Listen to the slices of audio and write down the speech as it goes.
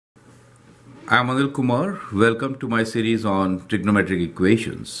I'm Anil Kumar. Welcome to my series on trigonometric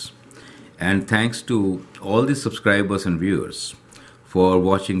equations. And thanks to all the subscribers and viewers for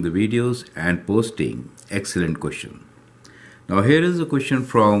watching the videos and posting excellent question. Now here is a question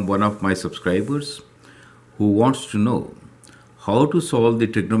from one of my subscribers who wants to know how to solve the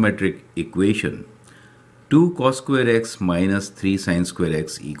trigonometric equation 2 cos square x minus 3 sin square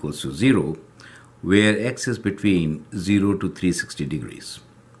x equals to 0, where x is between 0 to 360 degrees.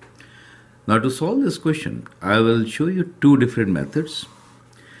 Now to solve this question, I will show you two different methods.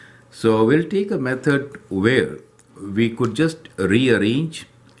 So we'll take a method where we could just rearrange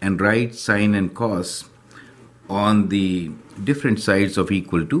and write sine and cos on the different sides of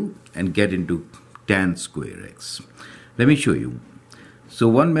equal to and get into tan square x. Let me show you. So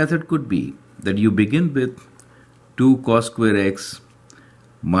one method could be that you begin with 2 cos square x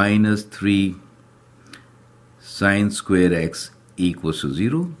minus 3 sin square x equals to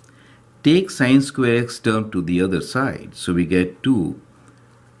 0. Take sin square x term to the other side. So we get 2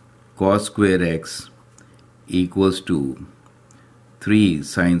 cos square x equals to 3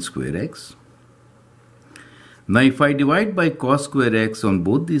 sin square x. Now if I divide by cos square x on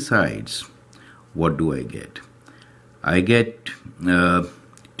both the sides, what do I get? I get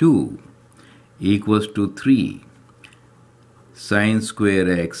 2 equals to 3 sin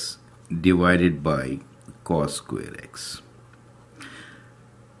square x divided by cos square x.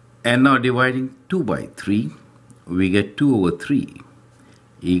 And now dividing 2 by 3, we get 2 over 3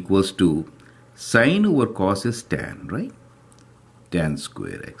 equals to sine over cos is tan, right? Tan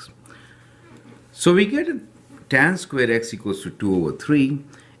square x. So we get tan square x equals to 2 over 3,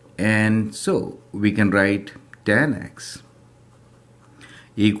 and so we can write tan x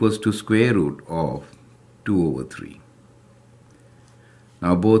equals to square root of 2 over 3.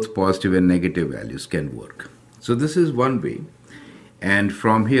 Now both positive and negative values can work. So this is one way. And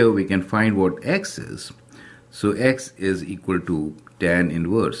from here we can find what x is. So x is equal to tan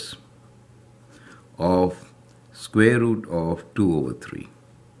inverse of square root of 2 over 3.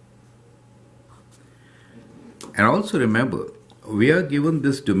 And also remember, we are given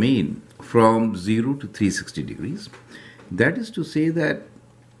this domain from 0 to 360 degrees. That is to say that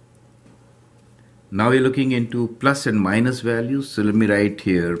now we're looking into plus and minus values. So let me write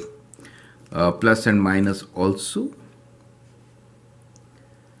here plus and minus also.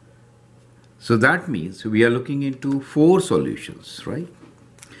 So that means we are looking into 4 solutions, right?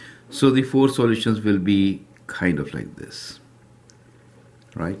 So the 4 solutions will be kind of like this,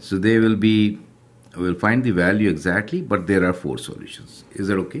 right? So they will be, we'll find the value exactly, but there are 4 solutions. Is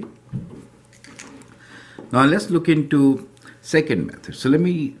that okay? Now let's look into second method. So let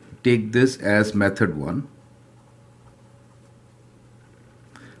me take this as method 1.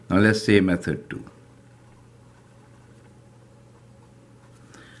 Now let's say method 2.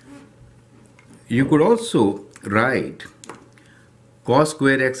 You could also write cos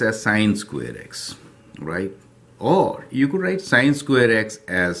square x as sine square x, right? Or you could write sine square x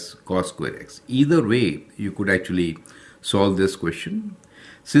as cos square x. Either way, you could actually solve this question.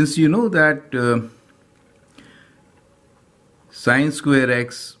 Since you know that sine square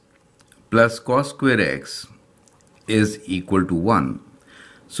x plus cos square x is equal to 1.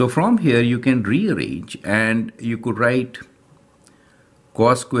 So from here you can rearrange and you could write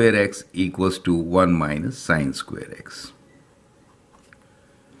cos square x equals to 1 minus sine square x.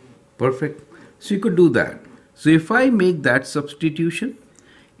 Perfect. So you could do that. So if I make that substitution,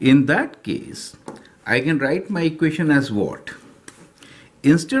 in that case, I can write my equation as what?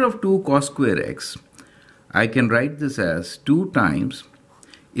 Instead of 2 cos square x, I can write this as 2 times,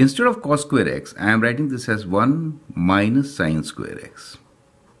 instead of cos square x, I am writing this as 1 minus sine square x.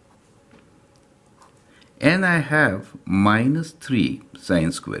 And I have minus 3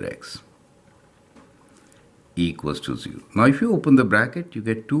 sine square x equals to 0. Now if you open the bracket, you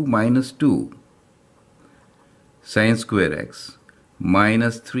get 2 minus 2 sine square x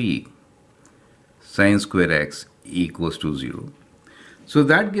minus 3 sine square x equals to 0. So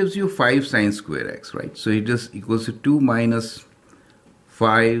that gives you 5 sine square x, right? So it is equals to 2 minus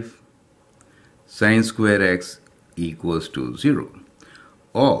 5 sine square x equals to 0.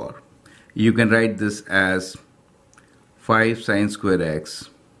 Or you can write this as 5 sine square x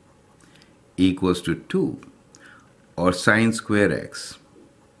equals to 2, or sine square x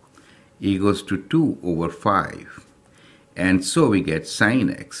equals to 2 over 5. And so we get sine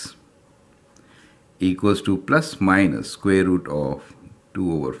x equals to plus minus square root of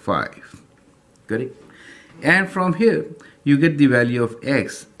 2 over 5. Correct? And from here you get the value of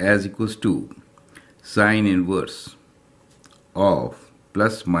x as equals to sine inverse of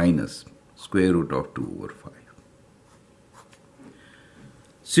plus minus square root of 2 over 5.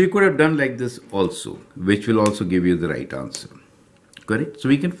 So you could have done like this also, which will also give you the right answer. Correct? So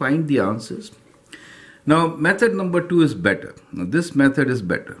we can find the answers. Now, method number 2 is better. Now, this method is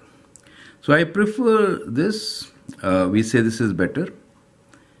better. So I prefer this. We say this is better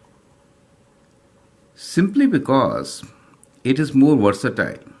simply because it is more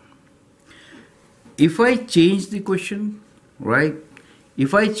versatile. If I change the question, right?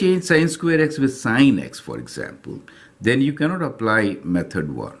 If I change sine square x with sine x, for example, then you cannot apply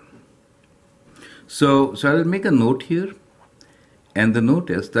method 1. So I'll make a note here, and the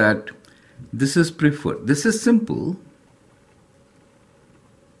note is that this is preferred. This is simple,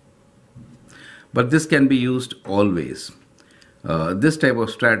 but this can be used always. This type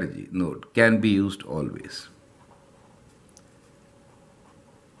of strategy, note, can be used always.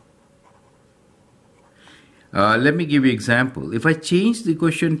 Let me give you an example. If I change the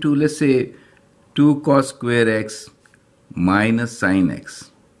equation to, let's say, 2 cos square x minus sine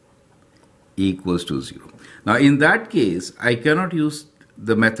x equals to 0. Now, in that case, I cannot use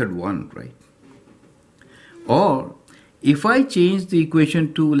the method 1, right? Or, if I change the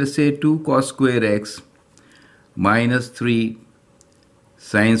equation to, let's say, 2 cos square x minus 3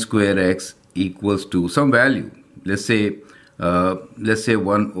 sine square x equals to some value, let's say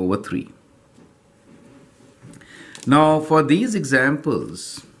 1 over 3. Now, for these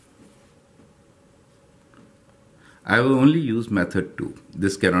examples, I will only use method 2.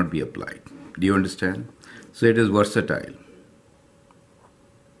 This cannot be applied. Do you understand? So it is versatile.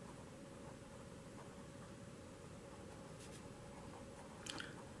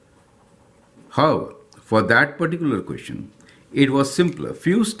 However, for that particular question, it was simpler.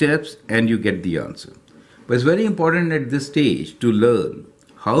 Few steps and you get the answer. But it's very important at this stage to learn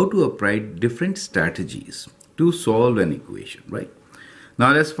how to apply different strategies to solve an equation, right?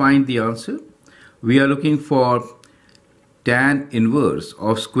 Now let's find the answer. We are looking for tan inverse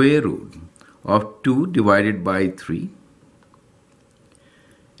of square root of 2 divided by 3,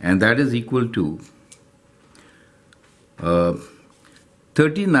 and that is equal to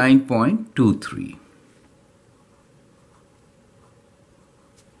 39.23.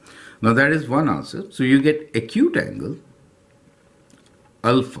 Now that is one answer. So you get acute angle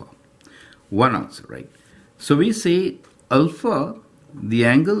alpha. One answer, right? So we say alpha, the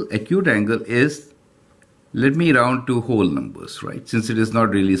angle, acute angle is, let me round to whole numbers, right? Since it is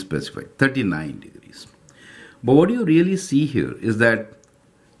not really specified, 39 degrees. But what you really see here is that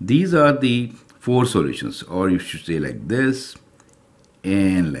these are the 4 solutions, or you should say like this,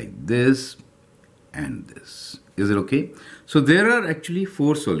 and like this, and this. Is it okay? So there are actually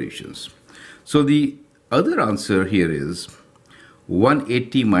 4 solutions. So the other answer here is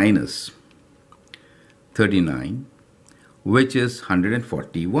 180 minus 39, which is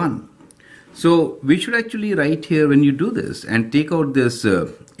 141. So we should actually write here, when you do this and take out this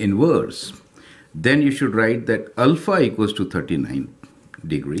inverse, then you should write that alpha equals to 39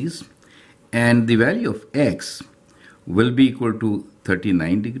 degrees and the value of x will be equal to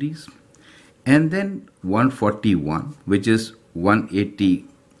 39 degrees and then 141, which is 180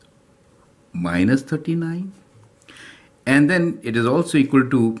 minus 39, and then it is also equal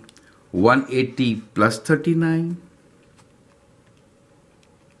to 180 plus 39,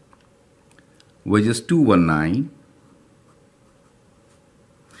 which is 219,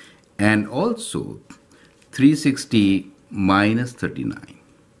 and also 360 minus 39.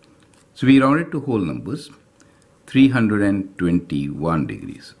 So we round it to whole numbers, 321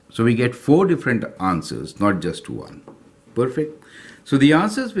 degrees. So we get 4 different answers, not just one. Perfect. So the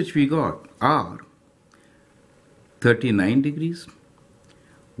answers which we got are 39 degrees,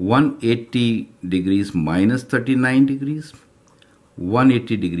 180 degrees minus 39 degrees,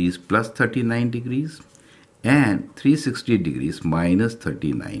 180 degrees plus 39 degrees, and 360 degrees minus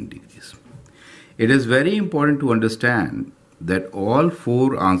 39 degrees. It is very important to understand that all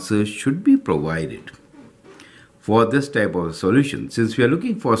 4 answers should be provided for this type of solution, since we are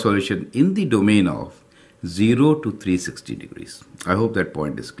looking for a solution in the domain of 0 to 360 degrees. I hope that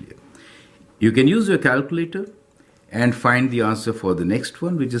point is clear. You can use your calculator and find the answer for the next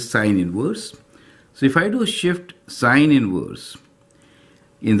one, which is sine inverse. So if I do shift sine inverse,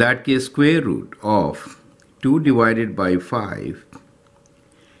 in that case square root of 2 divided by 5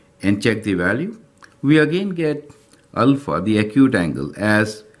 and check the value, we again get alpha, the acute angle,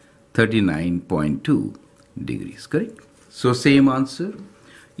 as 39.2 degrees, correct? So same answer.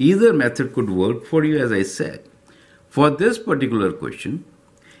 Either method could work for you, as I said. For this particular question,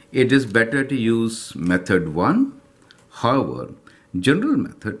 it is better to use method 1. However, general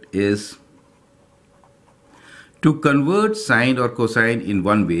method is to convert sine or cosine in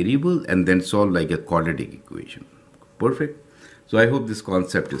one variable and then solve like a quadratic equation. Perfect. So I hope this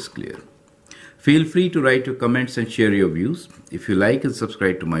concept is clear. Feel free to write your comments and share your views. If you like and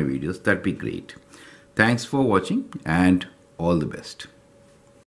subscribe to my videos, that'd be great. Thanks for watching and all the best.